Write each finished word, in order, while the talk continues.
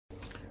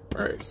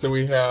All right, so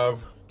we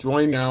have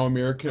Join Now,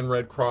 American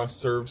Red Cross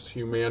Serves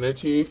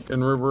Humanity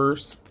in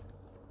reverse.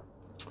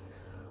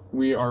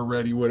 We Are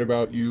Ready, What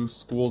About You,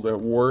 Schools at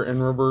War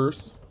in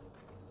reverse.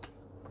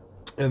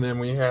 And then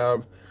we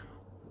have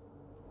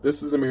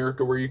This is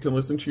America, where you can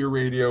listen to your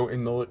radio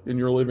in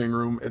your living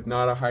room. It's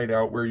not a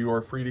hideout, where you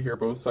are free to hear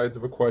both sides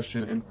of a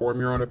question and form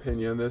your own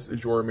opinion. This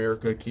is your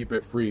America, keep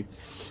it free.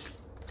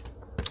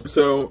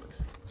 So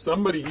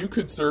somebody, you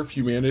could serve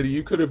humanity.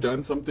 You could have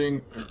done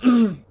something.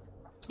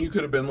 You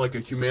could have been like a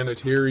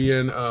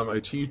humanitarian, a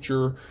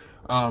teacher.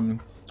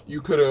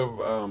 You could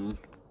have,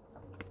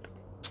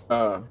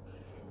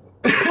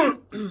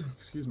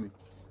 excuse me,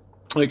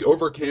 like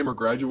overcame or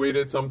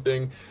graduated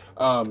something.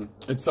 And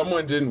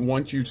someone didn't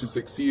want you to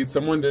succeed.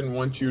 Someone didn't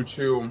want you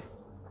to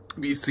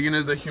be seen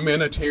as a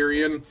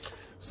humanitarian.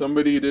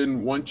 Somebody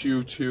didn't want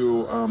you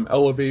to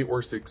elevate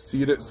or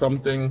succeed at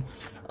something.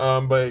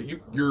 But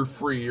you're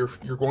free.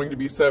 You're going to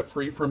be set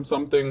free from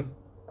something.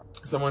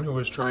 Someone who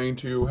is trying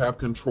to have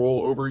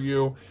control over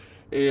you,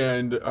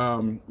 and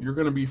you're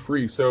going to be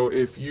free. So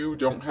if you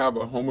don't have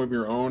a home of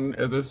your own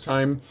at this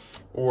time,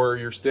 or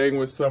you're staying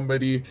with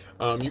somebody,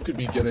 you could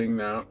be getting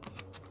that.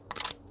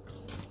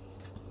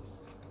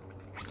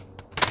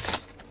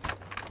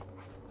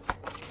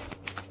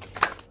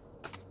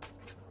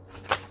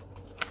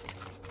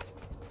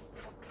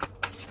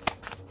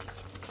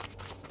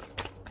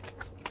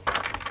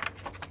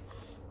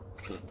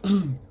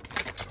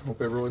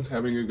 Hope everyone's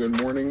having a good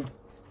morning.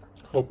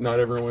 Hope not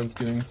everyone's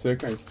getting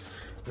sick. I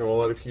know a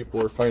lot of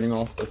people are fighting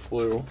off the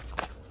flu.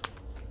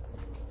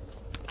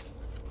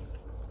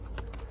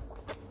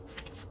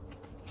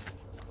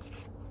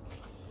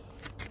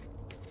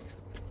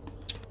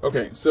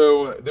 Okay,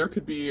 so there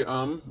could be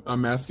a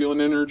masculine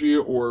energy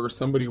or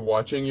somebody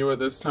watching you at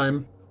this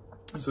time.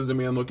 This is a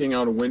man looking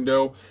out a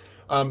window.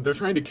 They're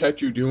trying to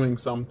catch you doing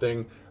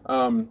something.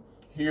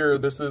 Here,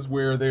 this is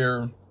where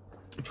they're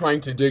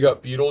trying to dig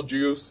up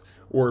Beetlejuice,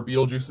 or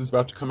Beetlejuice is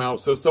about to come out.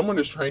 So someone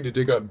is trying to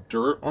dig up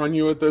dirt on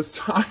you at this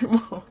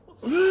time.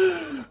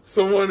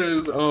 Someone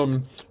is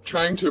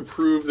trying to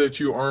prove that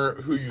you aren't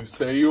who you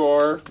say you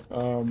are.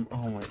 Oh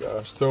my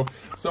gosh. So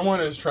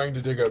someone is trying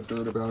to dig up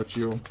dirt about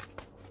you.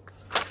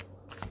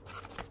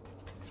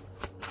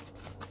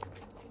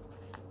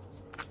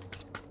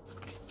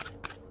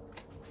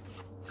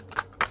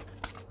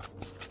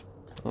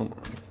 Come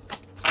on.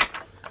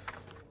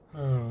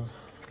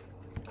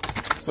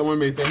 Someone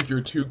may think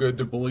you're too good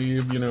to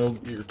believe, you know,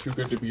 you're too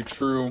good to be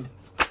true.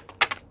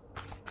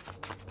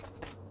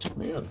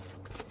 Man.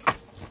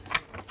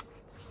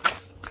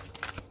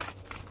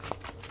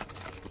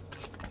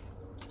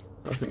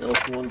 Nothing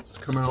else wants to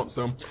come out,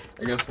 so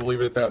I guess we'll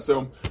leave it at that.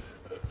 So,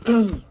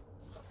 we'll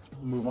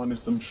move on to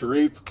some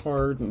charades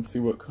cards and see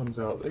what comes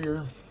out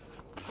there.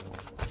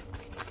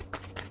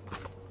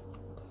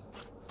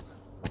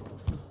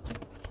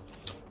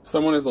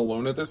 Someone is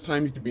alone at this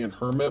time. You could be in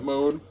hermit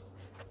mode.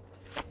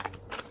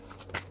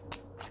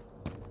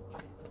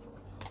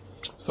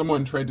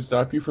 Someone tried to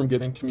stop you from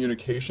getting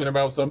communication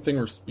about something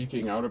or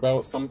speaking out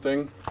about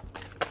something.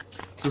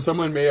 So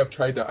someone may have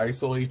tried to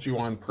isolate you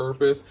on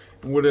purpose.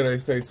 And what did I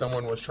say?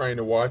 Someone was trying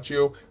to watch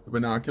you. The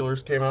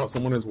binoculars came out.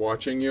 Someone is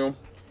watching you.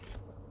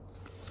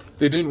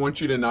 They didn't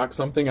want you to knock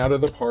something out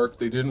of the park.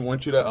 They didn't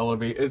want you to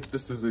elevate it.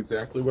 This is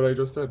exactly what I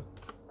just said.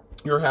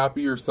 You're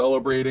happy. You're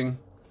celebrating.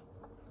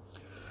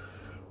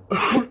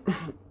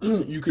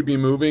 You could be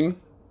moving.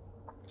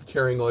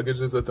 Carrying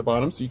luggage is at the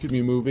bottom. So you could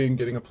be moving,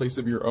 getting a place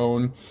of your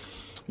own.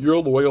 You're a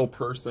loyal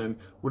person.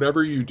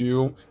 Whatever you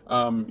do,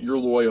 you're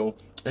loyal.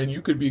 And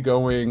you could be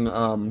going,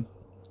 viral,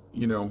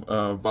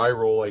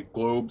 like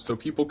Globe. So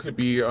people could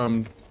be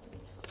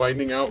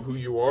finding out who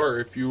you are.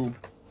 If you're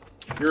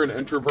an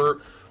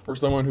introvert or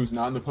someone who's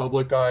not in the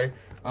public eye,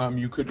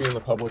 you could be in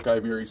the public eye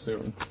very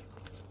soon.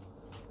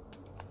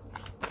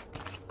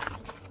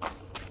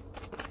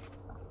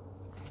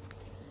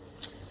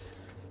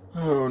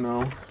 Oh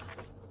no.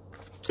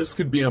 This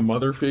could be a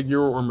mother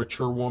figure or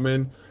mature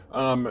woman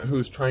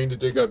who's trying to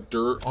dig up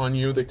dirt on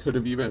you. They could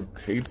have even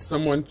paid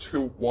someone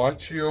to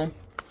watch you.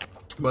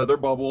 Mother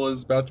bubble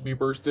is about to be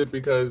bursted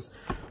because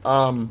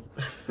you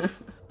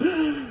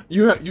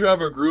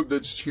have a group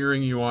that's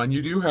cheering you on.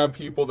 You do have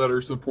people that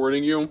are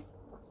supporting you,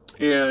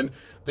 and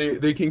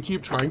they can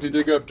keep trying to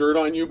dig up dirt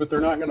on you, but they're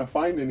not going to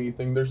find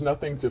anything. There's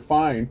nothing to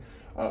find.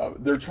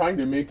 They're trying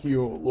to make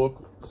you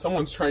look,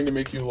 someone's trying to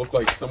make you look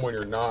like someone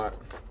you're not.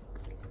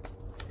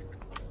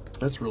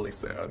 That's really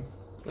sad.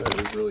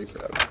 That is really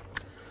sad.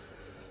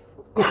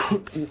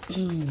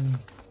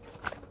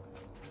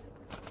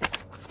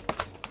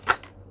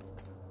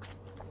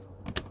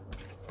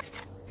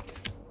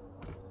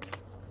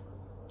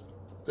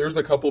 There's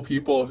a couple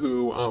people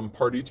who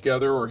party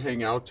together or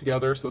hang out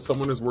together, so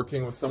someone is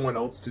working with someone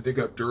else to dig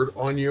up dirt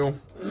on you.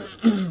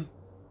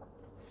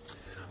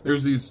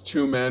 There's these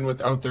two men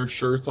without their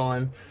shirts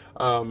on.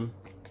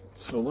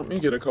 So let me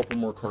get a couple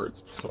more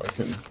cards so I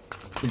can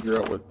figure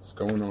out what's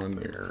going on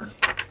there.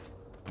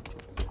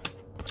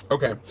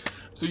 Okay,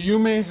 so you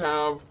may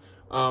have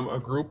a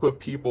group of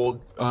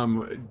people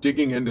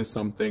digging into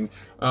something.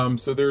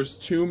 So there's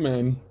two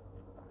men.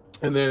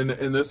 And then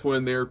in this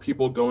one, there are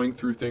people going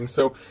through things.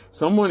 So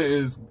someone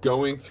is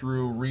going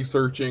through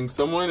researching.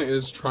 Someone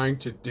is trying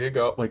to dig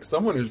up. Like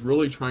someone is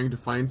really trying to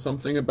find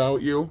something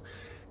about you.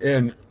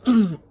 And,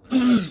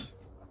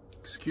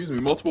 excuse me,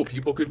 multiple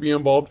people could be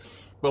involved.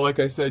 But like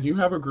I said, you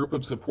have a group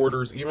of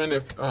supporters. Even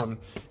if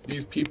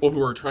these people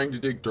who are trying to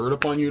dig dirt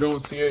upon you don't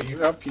see it, you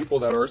have people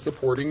that are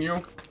supporting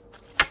you.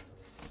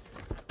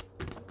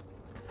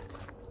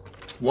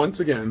 Once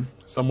again,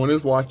 someone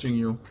is watching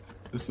you.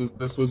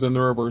 This was in the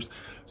reverse.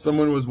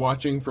 Someone was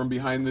watching from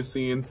behind the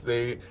scenes.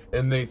 They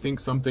think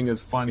something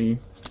is funny.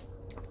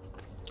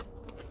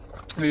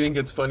 They think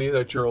it's funny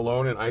that you're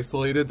alone and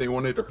isolated. They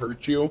wanted to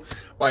hurt you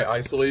by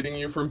isolating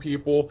you from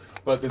people.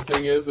 But the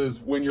thing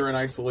is when you're in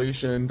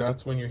isolation,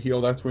 that's when you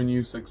heal. That's when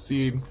you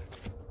succeed.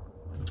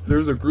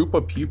 There's a group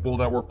of people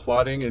that were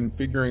plotting and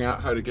figuring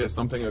out how to get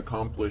something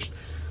accomplished.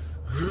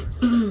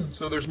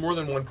 So there's more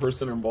than one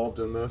person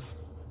involved in this.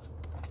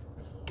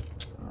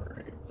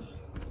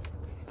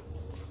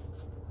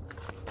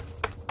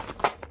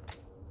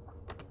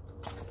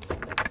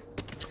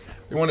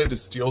 They wanted to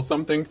steal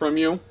something from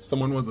you.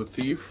 Someone was a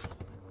thief.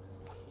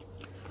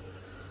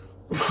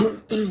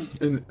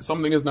 And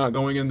something is not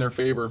going in their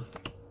favor.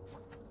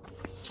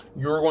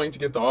 You're going to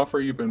get the offer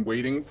you've been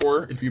waiting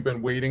for. If you've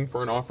been waiting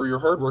for an offer, your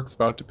hard work's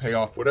about to pay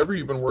off. Whatever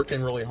you've been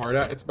working really hard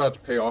at, it's about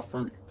to pay off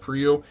for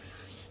you.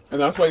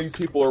 And that's why these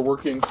people are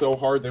working so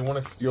hard. They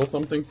want to steal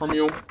something from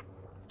you.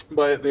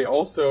 But they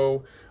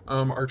also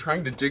are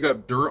trying to dig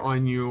up dirt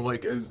on you,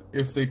 like as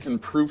if they can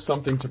prove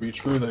something to be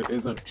true that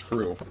isn't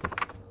true.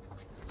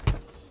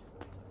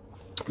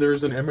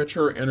 There's an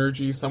immature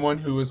energy, someone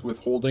who is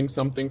withholding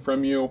something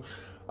from you.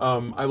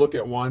 I look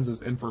at wands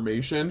as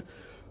information.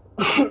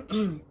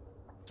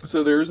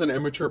 So there's an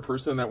immature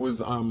person that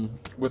was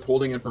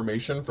withholding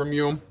information from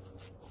you.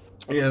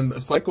 And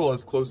the cycle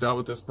has closed out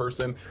with this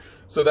person.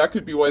 So that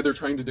could be why they're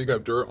trying to dig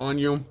up dirt on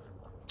you.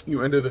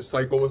 You ended a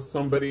cycle with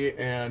somebody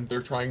and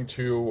they're trying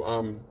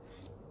to,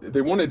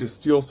 they wanted to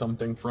steal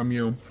something from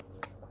you.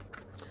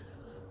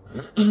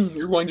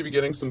 You're going to be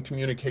getting some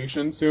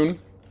communication soon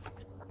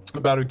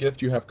about a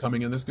gift you have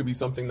coming, and this could be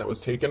something that was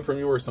taken from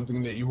you or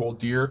something that you hold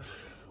dear,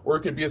 or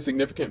it could be a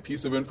significant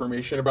piece of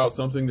information about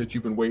something that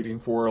you've been waiting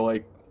for.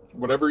 Like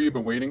whatever you've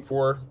been waiting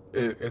for,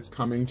 it's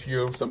coming to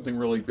you, something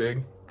really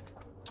big.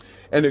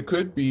 And it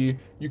could be,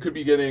 you could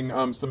be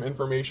getting some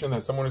information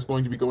that someone is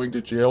going to be going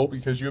to jail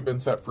because you've been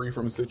set free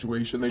from a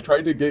situation. They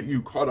tried to get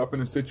you caught up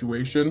in a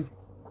situation.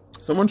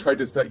 Someone tried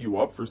to set you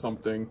up for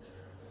something.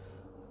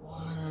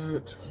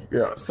 What?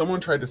 Yeah, someone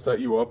tried to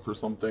set you up for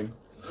something.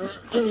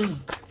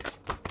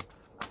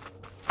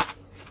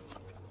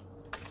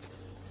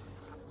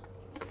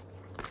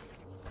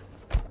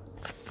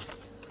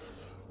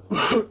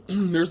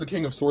 There's the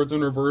King of Swords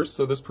in reverse.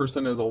 So this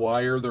person is a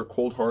liar. They're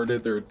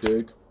cold-hearted. They're a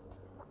dick.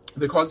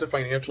 They caused a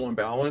financial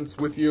imbalance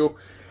with you,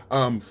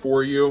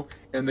 for you,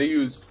 and they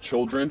use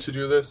children to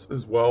do this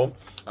as well.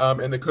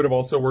 And they could have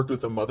also worked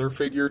with a mother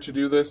figure to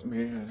do this.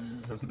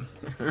 Man.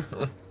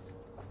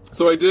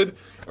 So I did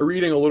a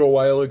reading a little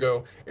while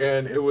ago,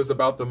 and it was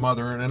about the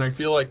mother, and I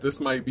feel like this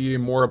might be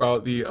more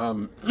about the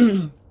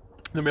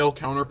the male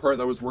counterpart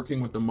that was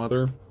working with the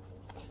mother.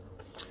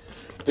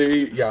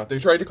 They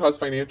tried to cause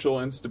financial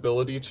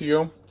instability to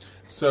you.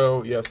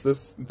 So yes,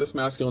 this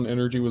masculine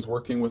energy was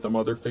working with a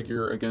mother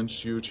figure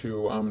against you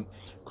to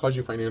cause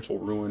you financial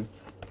ruin.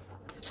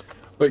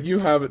 But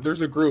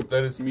there's a group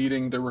that is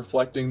meeting, they're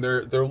reflecting,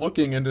 they're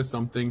looking into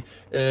something,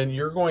 and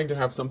you're going to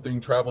have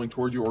something traveling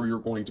towards you, or you're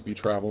going to be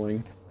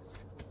traveling.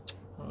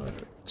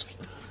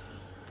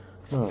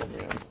 Oh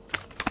man.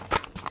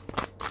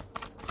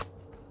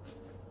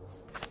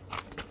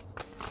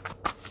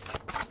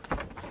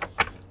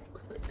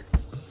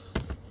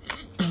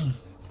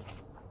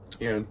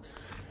 And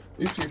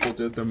these people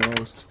did the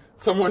most.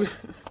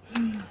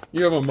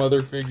 You have a mother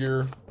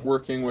figure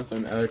working with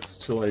an ex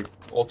to like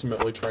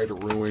ultimately try to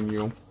ruin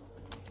you.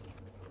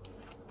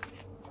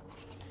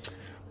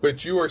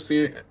 But you are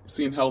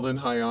seen held in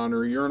high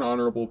honor. You're an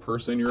honorable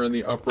person. You're in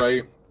the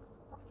upright.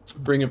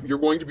 You're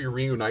going to be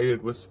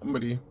reunited with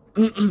somebody.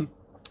 And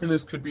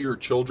this could be your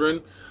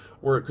children,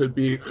 or it could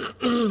be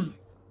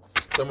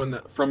someone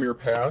from your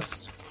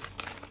past.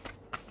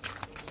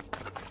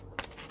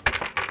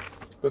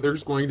 But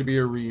there's going to be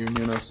a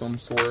reunion of some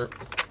sort.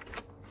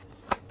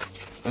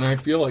 And I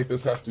feel like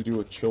this has to do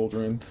with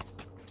children.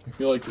 I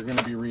feel like you're going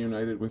to be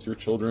reunited with your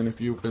children.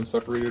 If you've been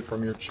separated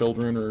from your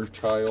children or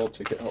child,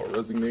 take it how it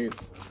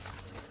resonates.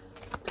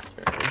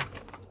 Okay.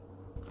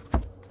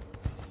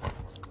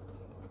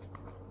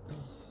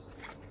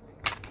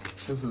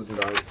 This is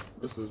nuts.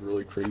 This is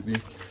really crazy.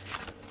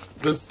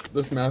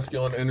 This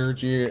masculine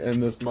energy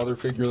and this mother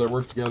figure that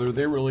worked together,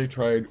 they really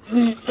tried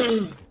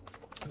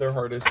their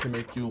hardest to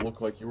make you look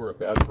like you were a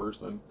bad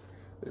person.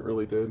 They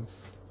really did.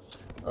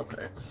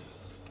 Okay.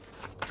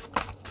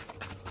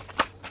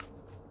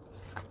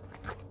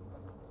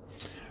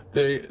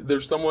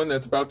 There's someone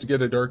that's about to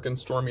get a dark and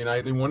stormy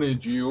night. They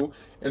wanted you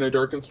in a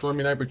dark and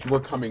stormy night, but you were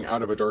coming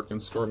out of a dark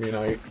and stormy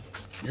night.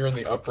 You're in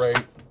the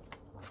upright.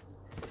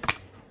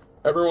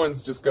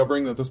 Everyone's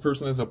discovering that this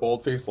person is a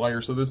bald-faced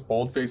liar, so this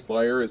bald-faced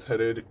liar is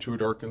headed to a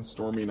dark and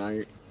stormy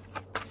night.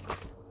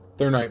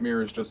 Their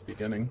nightmare is just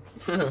beginning.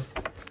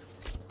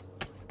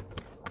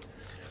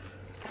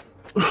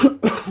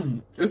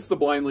 It's the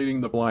blind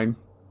leading the blind.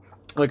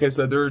 Like I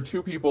said, there are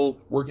two people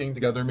working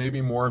together,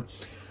 maybe more.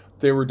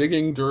 They were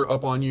digging dirt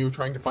up on you,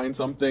 trying to find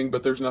something,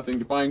 but there's nothing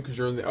to find because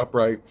you're in the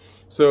upright.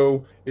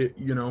 So,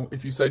 you know,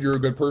 if you said you're a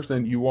good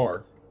person, you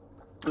are.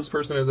 This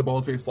person is a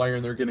bald-faced liar,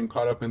 and they're getting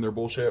caught up in their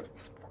bullshit.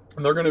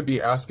 And they're going to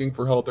be asking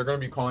for help. They're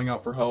going to be calling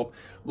out for help,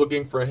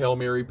 looking for a Hail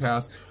Mary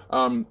pass.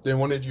 They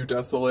wanted you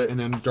desolate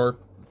and in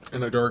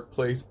a dark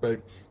place,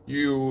 but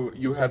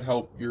you had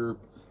help.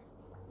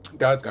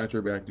 God's got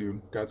your back,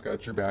 dude. God's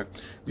got your back.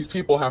 These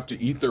people have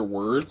to eat their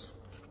words.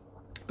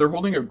 They're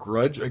holding a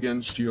grudge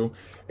against you,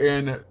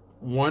 and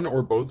one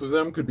or both of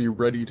them could be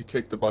ready to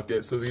kick the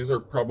bucket. So these are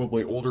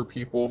probably older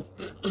people.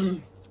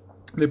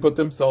 They put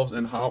themselves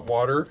in hot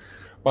water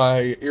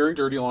by airing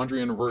dirty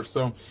laundry in reverse.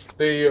 So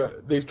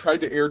they've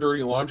tried to air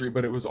dirty laundry,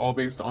 but it was all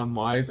based on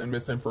lies and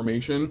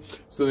misinformation.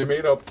 So they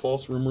made up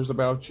false rumors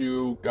about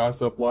you,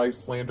 gossip, lies,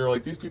 slander.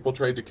 Like, these people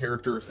tried to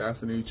character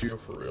assassinate you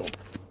for real.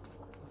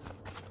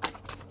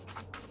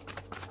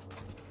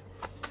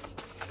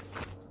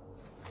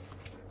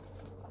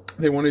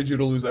 They wanted you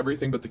to lose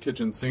everything but the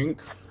kitchen sink.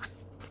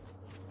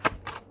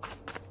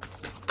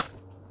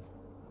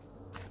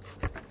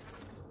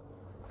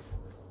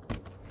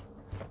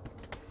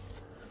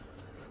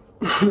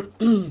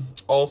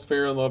 All's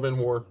fair in love and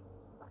war.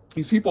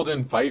 These people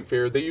didn't fight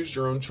fair. They used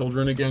your own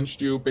children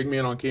against you, big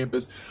man on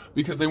campus,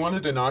 because they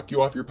wanted to knock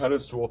you off your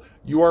pedestal.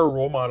 You are a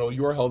role model.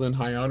 You are held in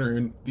high honor,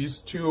 and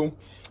these two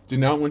did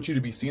not want you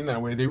to be seen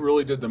that way. They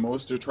really did the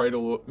most to try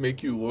to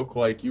make you look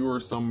like you were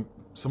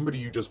somebody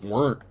you just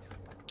weren't.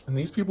 And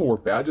these people were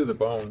bad to the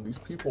bone. These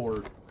people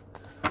were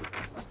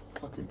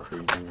fucking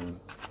crazy, man.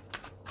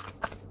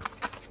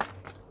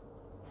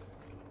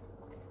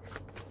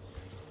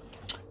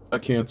 A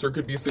Cancer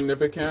could be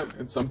significant,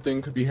 and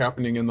something could be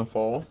happening in the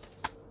fall.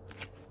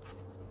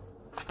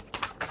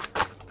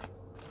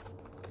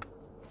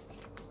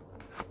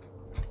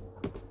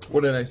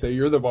 What did I say?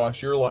 You're the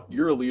boss. You're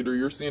a leader.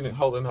 You're seen it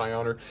held in high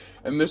honor,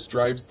 and this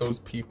drives those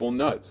people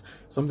nuts.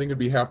 Something could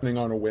be happening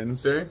on a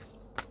Wednesday.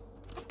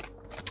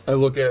 I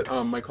look at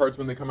my cards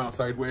when they come out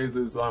sideways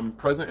is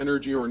present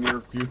energy or near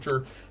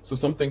future. So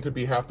something could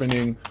be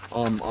happening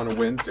on a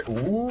Wednesday.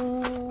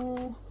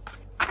 Ooh.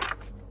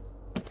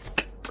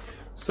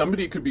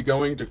 Somebody could be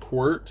going to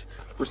court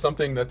for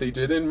something that they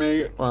did in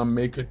May.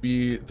 May could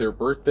be their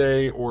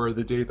birthday or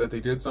the date that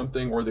they did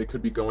something, or they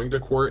could be going to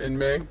court in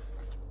May.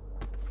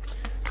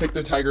 Take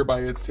the tiger by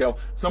its tail.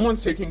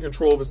 Someone's taking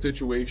control of a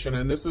situation,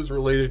 and this is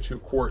related to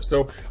court.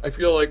 So I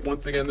feel like,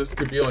 once again, this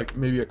could be like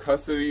maybe a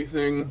custody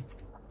thing.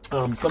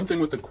 Something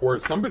with the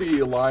court.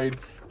 Somebody lied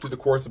to the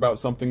courts about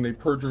something. They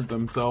perjured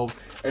themselves,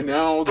 and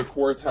now the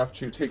courts have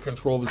to take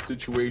control of the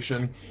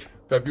situation.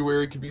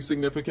 February could be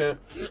significant.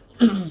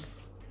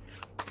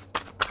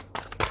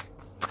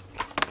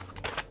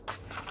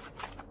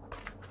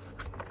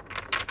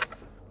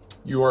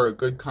 You are a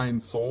good,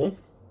 kind soul,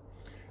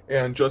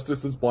 and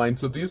justice is blind.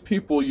 So these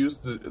people use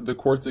the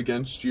courts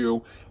against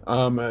you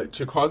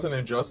to cause an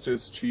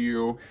injustice to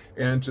you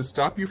and to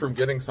stop you from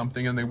getting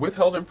something, and they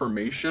withheld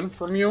information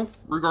from you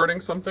regarding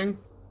something,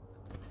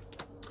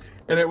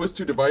 and it was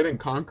to divide and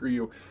conquer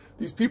you.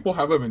 These people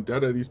have a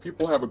vendetta. These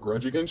people have a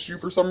grudge against you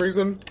for some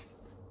reason.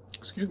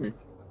 Excuse me.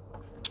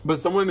 But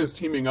someone is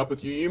teaming up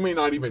with you. You may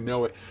not even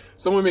know it.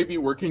 Someone may be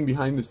working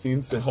behind the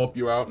scenes to help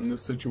you out in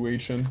this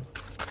situation.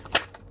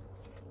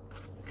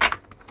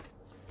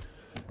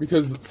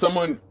 Because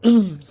someone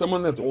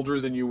that's older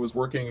than you was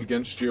working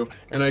against you.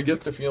 And I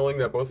get the feeling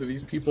that both of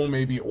these people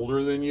may be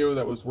older than you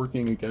that was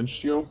working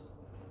against you.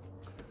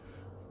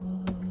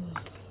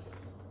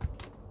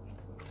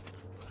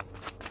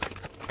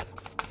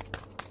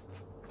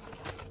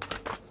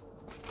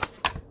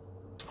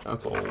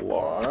 That's a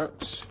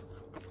lot.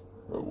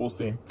 But we'll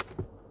see.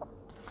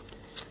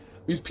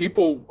 These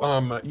people,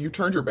 you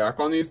turned your back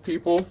on these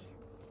people.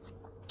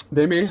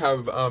 They may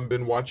have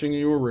been watching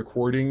you or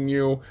recording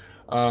you.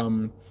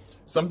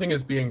 Something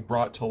is being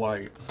brought to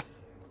light.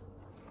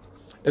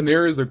 And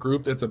there is a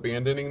group that's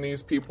abandoning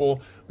these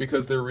people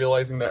because they're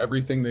realizing that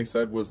everything they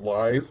said was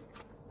lies.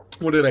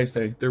 What did I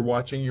say? They're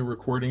watching you,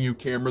 recording you,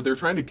 camera. They're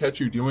trying to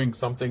catch you doing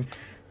something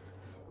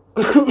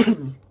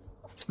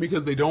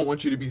because they don't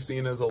want you to be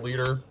seen as a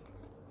leader.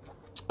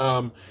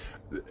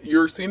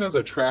 You're seen as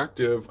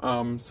attractive.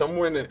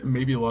 Someone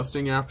may be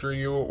lusting after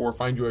you or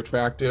find you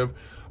attractive.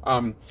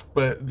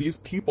 But these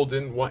people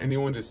didn't want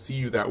anyone to see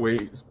you that way.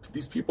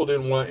 These people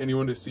didn't want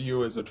anyone to see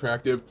you as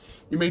attractive.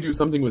 You may do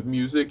something with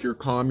music. You're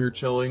calm, you're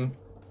chilling.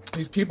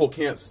 These people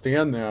can't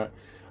stand that.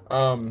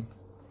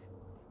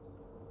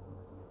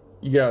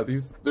 Yeah,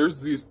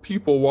 there's these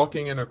people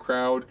walking in a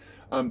crowd.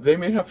 They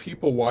may have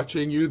people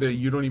watching you that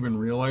you don't even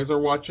realize are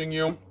watching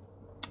you.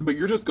 but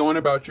you're just going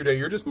about your day.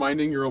 You're just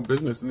minding your own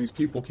business, and these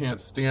people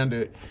can't stand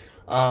it.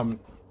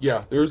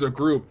 Yeah, there's a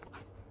group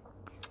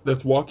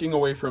that's walking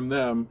away from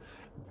them,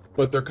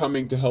 but they're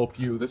coming to help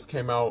you. This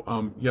came out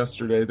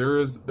yesterday.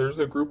 There's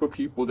a group of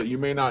people that you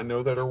may not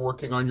know that are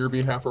working on your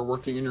behalf or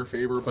working in your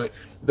favor, but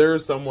there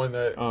is someone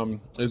that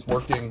is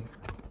working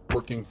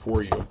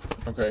for you,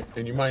 okay?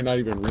 And you might not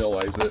even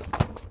realize it.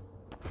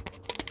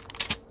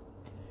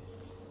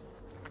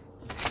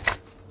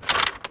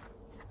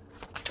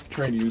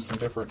 Trying to use some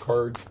different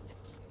cards.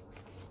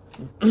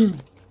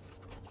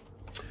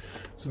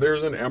 So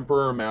there's an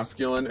Emperor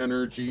masculine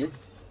energy.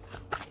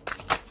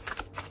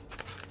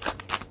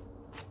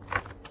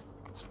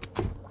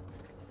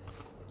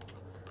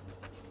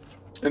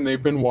 And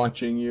they've been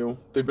watching you.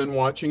 They've been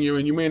watching you,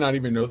 and you may not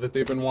even know that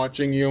they've been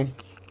watching you.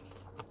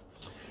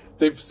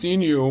 They've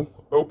seen you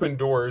open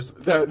doors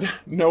that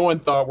no one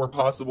thought were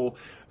possible.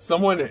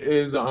 Someone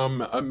is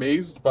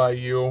amazed by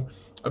you,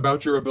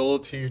 about your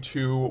ability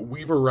to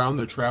weave around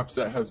the traps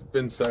that have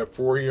been set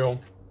for you.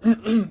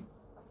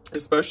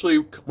 Especially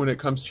when it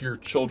comes to your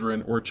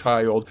children or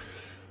child.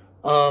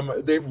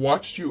 They've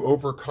watched you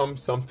overcome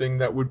something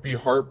that would be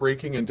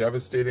heartbreaking and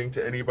devastating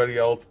to anybody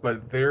else,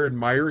 but they're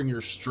admiring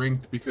your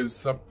strength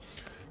because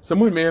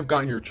someone may have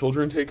gotten your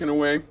children taken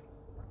away,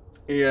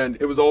 and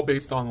it was all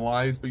based on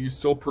lies, but you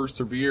still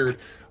persevered.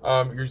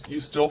 You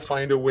still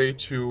find a way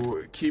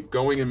to keep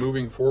going and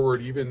moving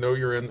forward, even though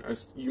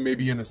you may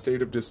be in a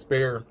state of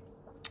despair.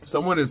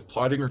 Someone is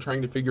plotting or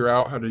trying to figure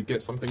out how to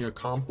get something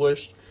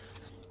accomplished.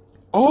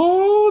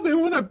 Oh, they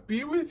want to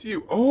be with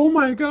you. Oh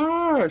my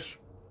gosh.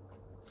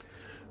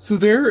 So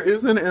there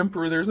is an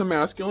Emperor, there's a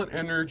masculine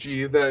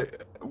energy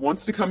that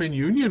wants to come in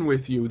union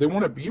with you. They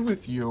want to be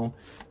with you.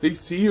 They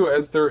see you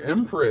as their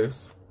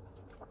Empress.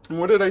 And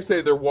what did I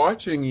say? They're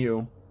watching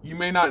you. You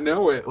may not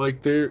know it.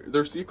 Like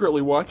they're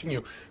secretly watching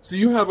you. So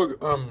you have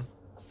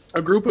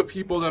a group of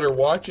people that are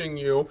watching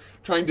you,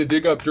 trying to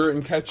dig up dirt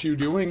and catch you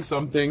doing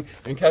something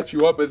and catch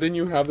you up. But then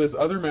you have this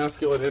other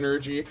masculine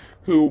energy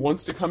who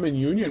wants to come in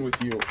union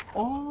with you.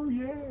 Oh,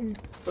 yay.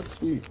 That's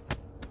sweet.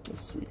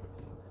 That's sweet.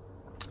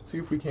 Let's see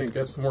if we can't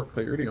get some more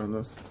clarity on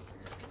this.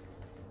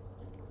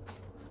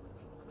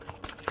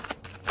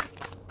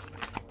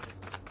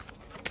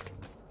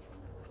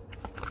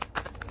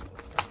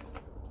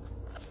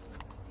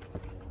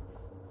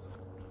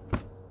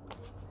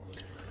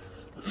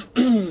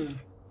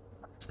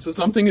 So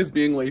something is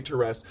being laid to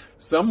rest.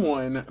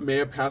 Someone may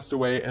have passed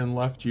away and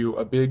left you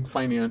a big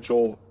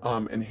financial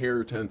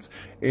inheritance,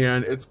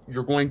 and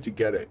you're going to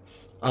get it.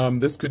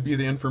 This could be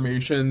the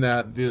information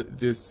that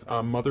this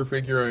mother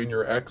figure and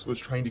your ex was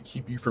trying to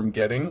keep you from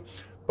getting,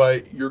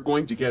 but you're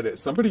going to get it.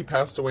 Somebody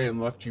passed away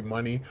and left you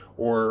money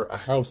or a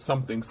house,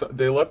 something. So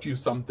they left you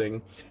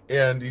something,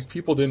 and these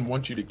people didn't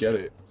want you to get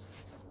it.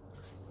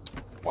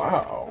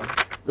 Wow.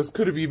 This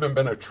could have even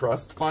been a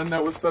trust fund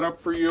that was set up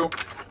for you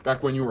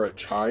back when you were a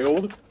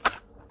child.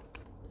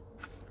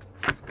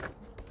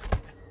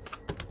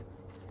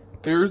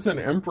 There's an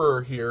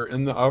Emperor here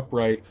in the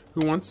upright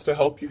who wants to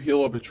help you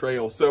heal a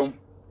betrayal. So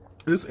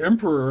this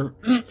Emperor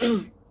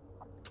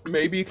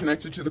may be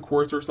connected to the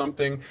courts or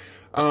something.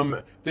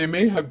 They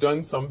may have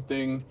done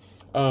something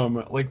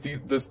like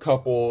this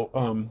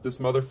couple, this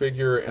mother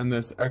figure and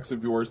this ex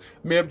of yours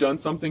may have done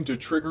something to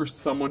trigger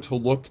someone to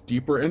look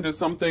deeper into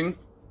something.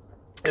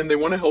 And they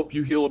want to help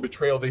you heal a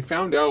betrayal. They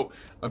found out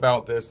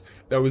about this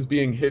that was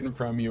being hidden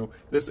from you.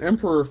 This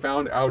Emperor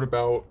found out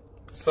about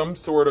some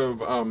sort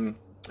of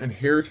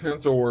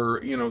inheritance or,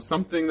 you know,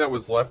 something that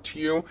was left to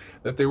you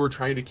that they were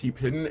trying to keep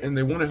hidden. And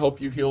they want to help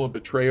you heal a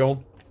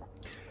betrayal.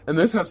 And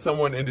this has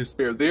someone in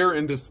despair. They're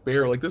in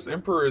despair. Like this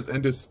Emperor is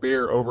in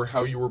despair over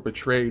how you were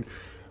betrayed.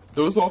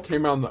 Those all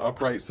came out in the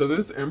upright. So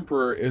this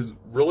Emperor is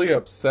really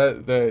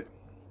upset that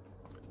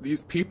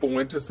these people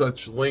went to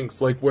such lengths.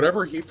 Like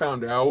whatever he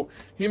found out,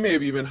 he may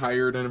have even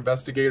hired an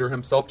investigator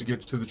himself to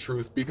get to the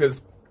truth,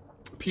 because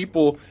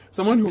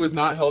someone who was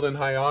not held in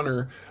high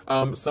honor,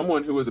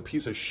 someone who was a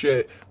piece of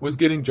shit was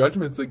getting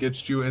judgments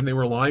against you, and they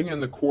were lying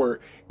in the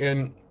court.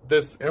 And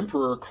this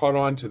Emperor caught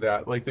on to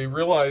that. Like they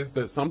realized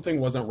that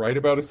something wasn't right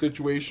about a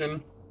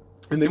situation,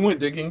 and they went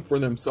digging for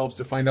themselves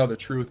to find out the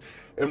truth.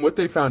 And what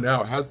they found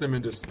out has them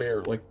in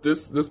despair. Like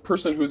this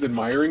person who's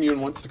admiring you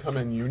and wants to come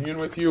in union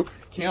with you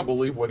can't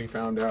believe what he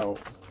found out.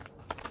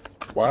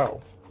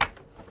 Wow.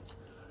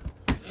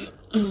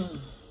 That's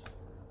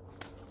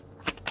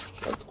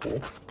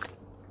cool.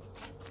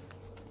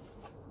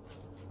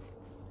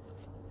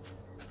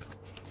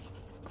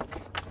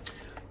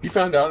 You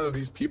found out that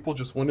these people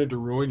just wanted to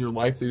ruin your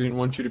life. They didn't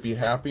want you to be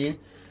happy.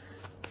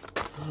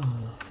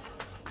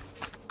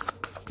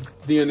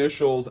 The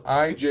initials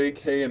I, J,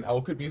 K, and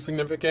L could be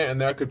significant, and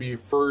that could be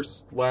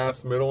first,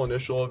 last, middle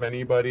initial of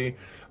anybody.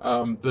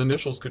 The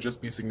initials could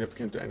just be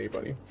significant to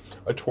anybody.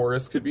 A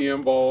Taurus could be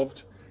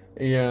involved,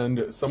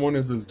 and someone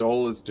is as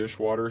dull as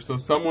dishwater. So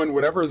someone,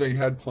 whatever they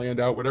had planned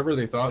out, whatever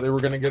they thought they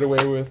were going to get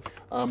away with,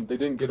 they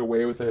didn't get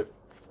away with it.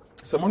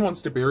 Someone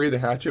wants to bury the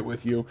hatchet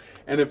with you,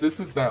 and if this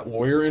is that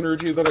lawyer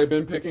energy that I've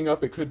been picking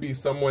up, it could be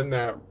someone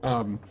that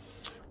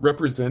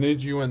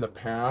represented you in the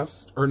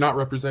past, or not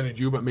represented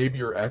you, but maybe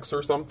your ex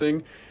or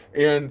something,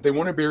 and they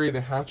want to bury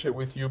the hatchet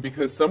with you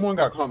because someone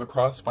got caught in the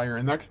crossfire,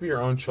 and that could be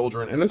your own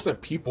children.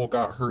 Innocent people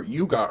got hurt.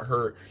 You got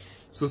hurt.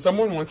 So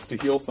someone wants to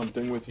heal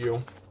something with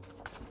you.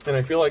 And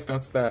I feel like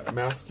that's that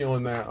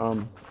masculine, that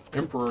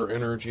Emperor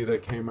energy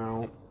that came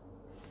out.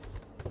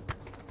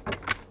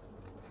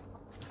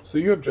 So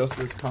you have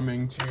justice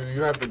coming to you.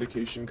 You have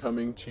vindication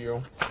coming to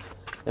you.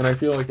 And I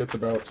feel like it's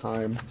about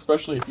time,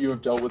 especially if you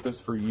have dealt with this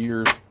for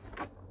years.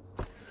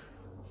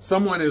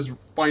 Someone is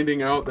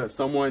finding out that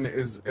someone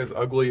is as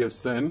ugly as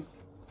sin,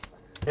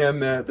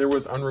 and that there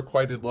was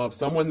unrequited love.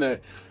 Someone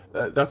that,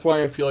 that's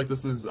why I feel like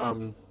this is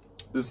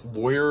this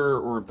lawyer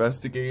or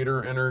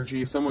investigator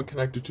energy. Someone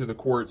connected to the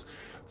courts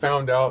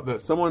found out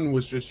that someone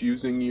was just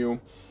using you.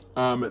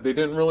 They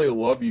didn't really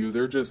love you.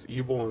 They're just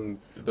evil and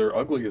they're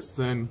ugly as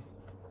sin.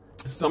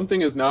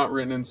 Something is not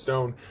written in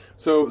stone.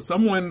 So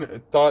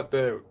someone thought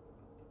that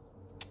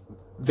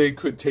they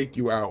could take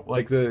you out,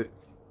 like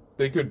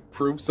they could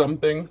prove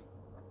something,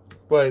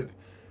 but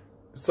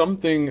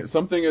something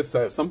is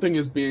set, something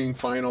is being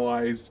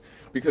finalized,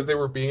 because they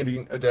were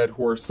beating a dead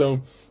horse.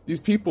 So these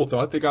people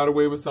thought they got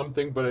away with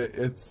something, but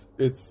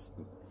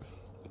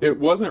it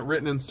wasn't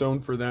written in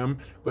stone for them,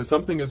 but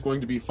something is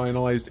going to be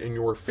finalized in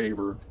your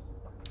favor.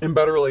 And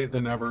better late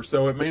than never.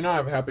 So it may not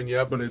have happened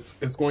yet, but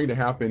it's going to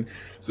happen.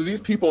 So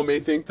these people may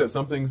think that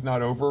something's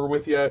not over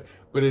with yet,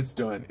 but it's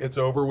done. It's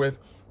over with.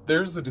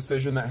 There's a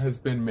decision that has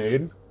been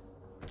made,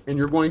 and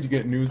you're going to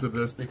get news of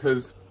this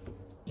because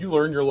you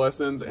learn your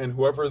lessons, and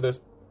whoever this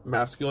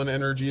masculine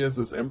energy is,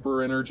 this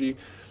Emperor energy,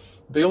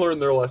 they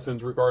learned their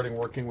lessons regarding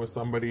working with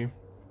somebody.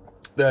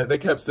 That they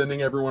kept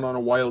sending everyone on a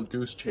wild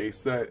goose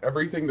chase, that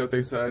everything that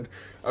they said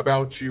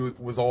about you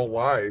was all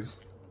lies.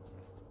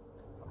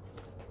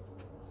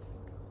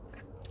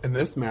 And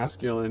this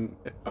masculine,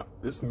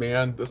 this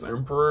man, this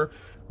Emperor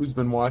who's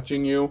been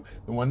watching you,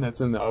 the one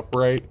that's in the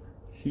upright,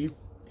 he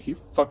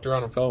fucked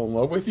around and fell in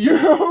love with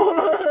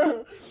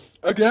you.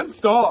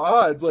 Against all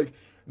odds. Like,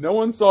 no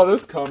one saw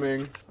this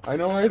coming. I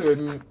know I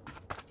didn't.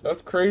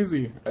 That's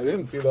crazy. I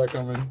didn't see that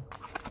coming.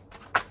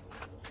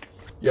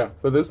 Yeah,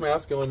 but this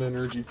masculine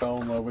energy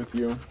fell in love with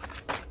you.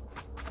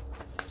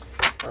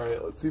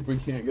 Alright, let's see if we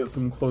can't get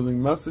some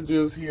closing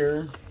messages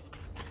here.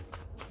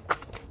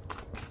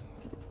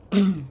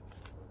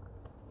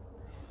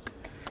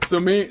 So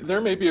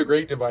there may be a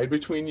great divide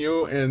between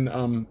you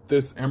and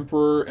this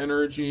Emperor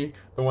energy,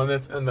 the one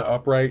that's in the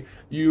upright.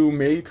 You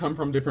may come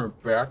from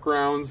different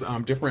backgrounds,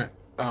 different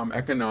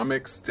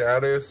economic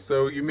status,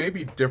 so you may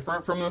be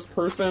different from this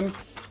person,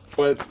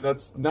 but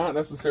that's not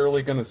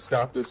necessarily going to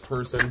stop this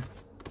person.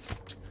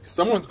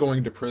 Someone's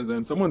going to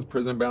prison. Someone's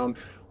prison bound.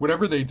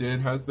 Whatever they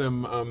did has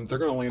them, they're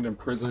going to land in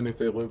prison if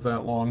they live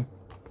that long.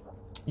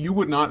 You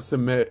would not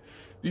submit.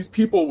 These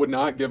people would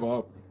not give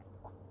up.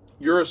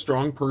 You're a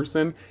strong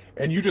person,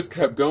 and you just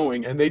kept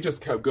going, and they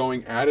just kept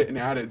going at it and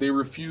at it. They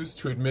refused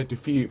to admit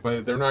defeat,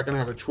 but they're not going to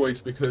have a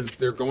choice because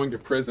they're going to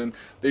prison.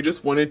 They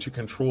just wanted to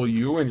control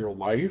you and your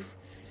life,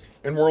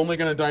 and we're only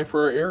going to die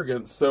for our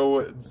arrogance.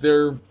 So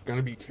they're going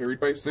to be carried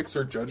by 6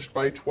 or judged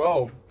by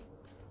 12.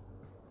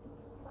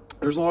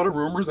 There's a lot of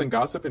rumors and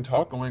gossip and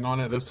talk going on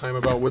at this time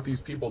about what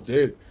these people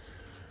did.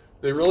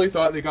 They really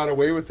thought they got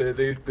away with it.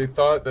 They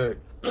thought that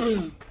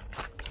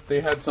they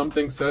had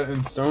something set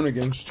in stone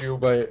against you,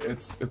 but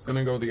it's going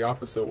to go the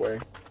opposite way.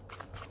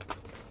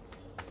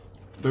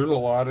 There's a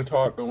lot of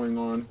talk going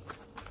on.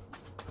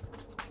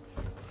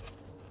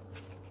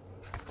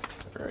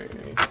 All right,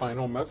 any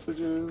final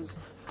messages?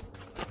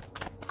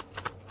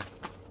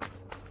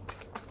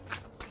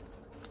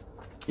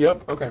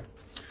 Yep, okay.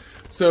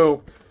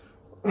 So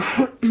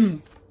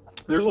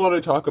there's a lot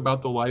of talk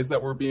about the lies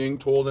that were being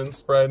told and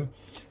spread.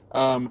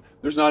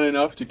 There's not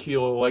enough to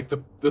kill. Like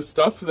the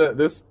stuff that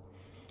this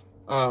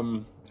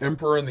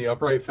Emperor in the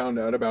upright found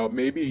out about,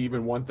 maybe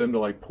even want them to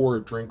like pour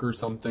a drink or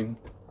something.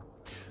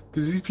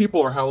 Because these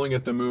people are howling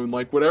at the moon.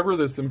 Like whatever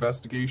this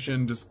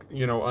investigation just,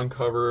 you know,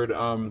 uncovered,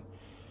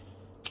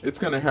 it's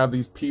going to have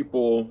these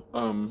people,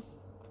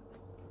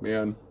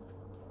 man,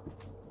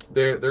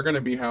 they're going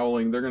to be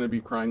howling. They're going to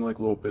be crying like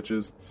little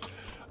bitches.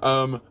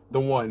 The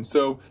one.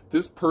 So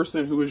this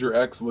person who was your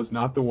ex was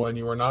not the one.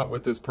 You were not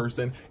with this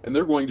person, and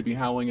they're going to be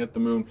howling at the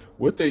moon.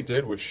 What they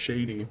did was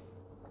shady.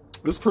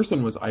 This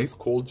person was ice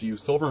cold to you,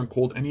 silver and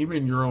cold, and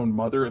even your own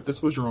mother. If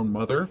this was your own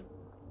mother,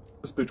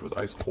 this bitch was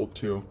ice cold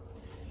too.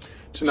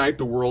 Tonight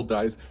the world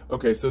dies.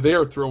 Okay, so they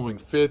are throwing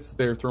fits.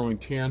 They're throwing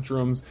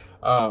tantrums.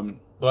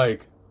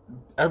 Like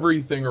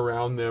everything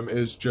around them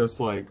is just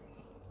like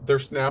they're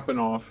snapping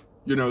off.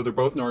 You know, they're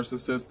both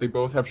narcissists. They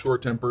both have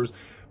short tempers.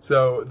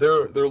 So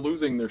they're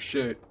losing their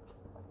shit.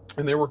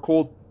 And they were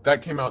cold.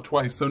 That came out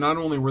twice. So not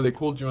only were they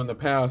cold to you in the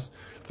past,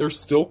 they're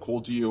still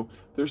cold to you.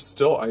 They're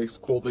still ice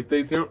cold. Like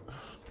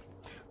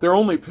they're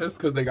only pissed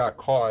because they got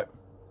caught.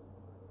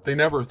 They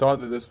never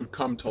thought that this would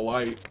come to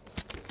light.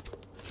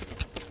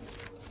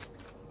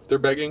 They're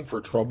begging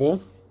for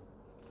trouble.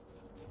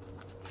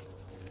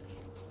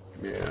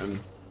 Man.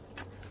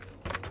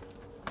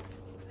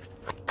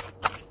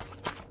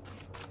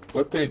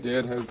 What they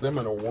did has them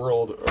in a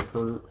world of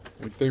hurt.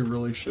 Like, they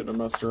really shouldn't have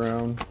messed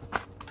around.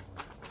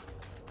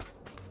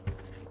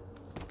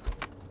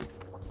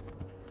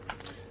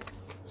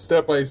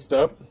 Step by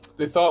step,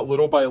 they thought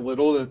little by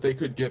little that they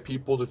could get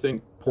people to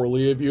think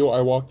poorly of you.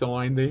 I walked the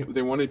line.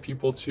 They wanted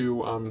people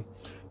to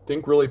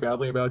think really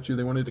badly about you.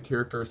 They wanted to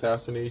character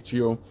assassinate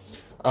you.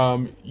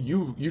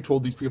 You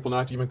told these people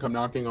not to even come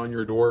knocking on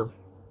your door.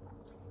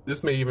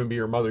 This may even be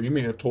your mother. You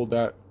may have told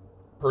that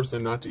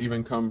person not to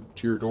even come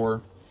to your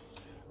door.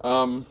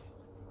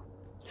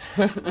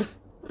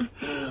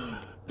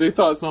 They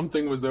thought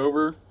something was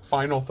over.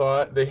 Final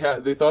thought. They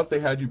thought they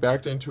had you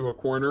backed into a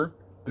corner.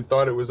 They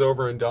thought it was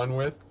over and done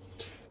with.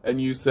 And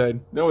you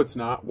said, no, it's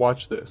not.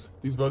 Watch this.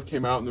 These both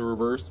came out in the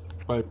reverse.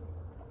 But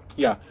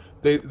yeah,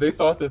 they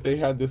thought that they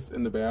had this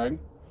in the bag.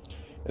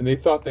 And they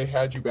thought they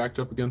had you backed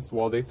up against the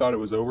wall. They thought it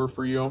was over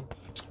for you.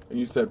 And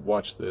you said,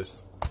 watch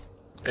this.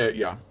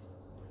 Yeah.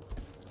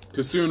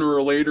 Because sooner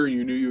or later,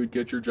 you knew you would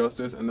get your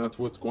justice. And that's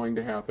what's going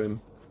to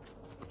happen.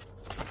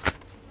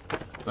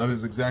 That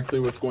is exactly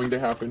what's going to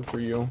happen for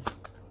you.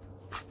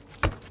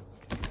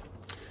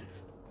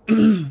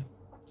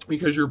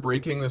 Because you're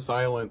breaking the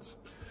silence.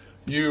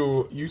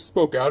 You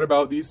spoke out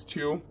about these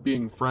two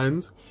being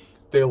friends.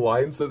 They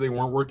lied and said they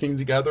weren't working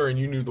together, and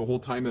you knew the whole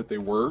time that they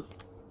were.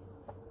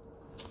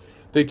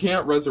 They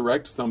can't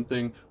resurrect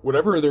something.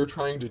 Whatever they're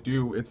trying to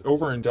do, it's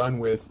over and done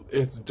with.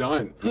 It's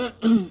done.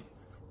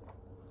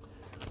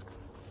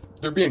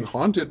 They're being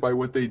haunted by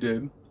what they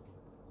did.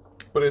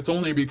 But it's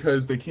only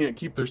because they can't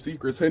keep their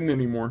secrets hidden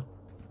anymore.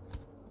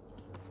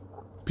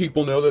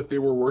 People know that they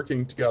were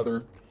working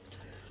together.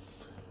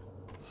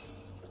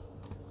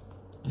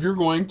 You're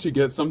going to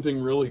get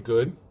something really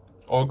good,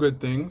 all good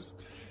things,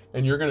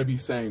 and you're going to be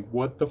saying,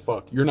 what the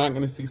fuck? You're not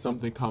going to see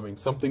something coming.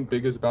 Something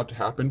big is about to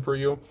happen for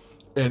you,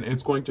 and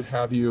it's going to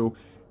have you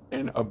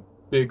in a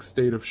big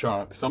state of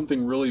shock.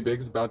 Something really big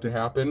is about to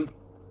happen,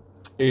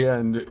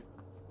 and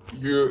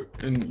you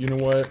know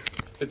what?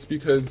 It's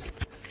because,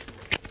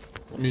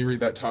 let me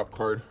read that top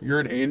card. You're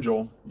an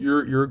angel.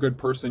 You're a good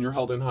person. You're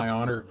held in high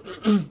honor.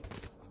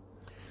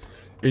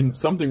 And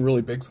something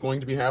really big's going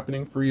to be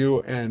happening for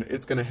you, and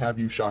it's going to have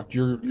you shocked.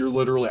 You're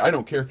literally, I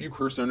don't care if you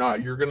curse or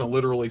not, you're going to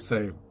literally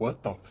say,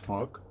 what the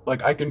fuck?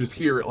 Like, I can just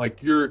hear it.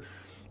 Like, your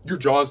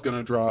jaw's going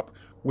to drop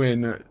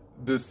when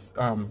this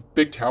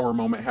big tower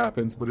moment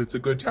happens, but it's a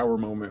good tower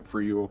moment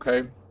for you,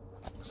 okay?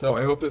 So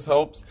I hope this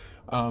helps.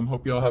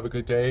 Hope you all have a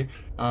good day.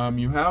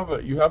 You have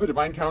a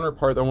divine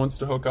counterpart that wants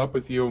to hook up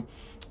with you,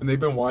 and they've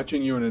been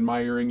watching you and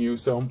admiring you.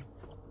 So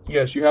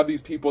yes, you have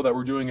these people that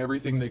were doing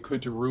everything they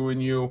could to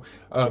ruin you,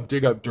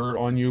 dig up dirt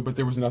on you, but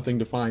there was nothing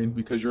to find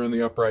because you're in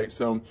the upright.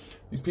 So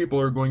these people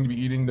are going to be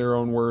eating their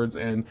own words,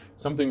 and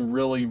something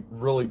really,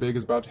 really big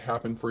is about to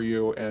happen for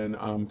you. And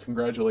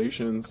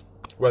congratulations,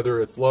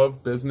 whether it's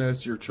love,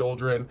 business, your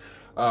children.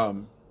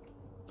 I'm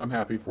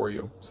happy for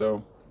you.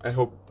 So I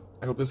hope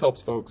this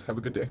helps, folks. Have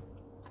a good day.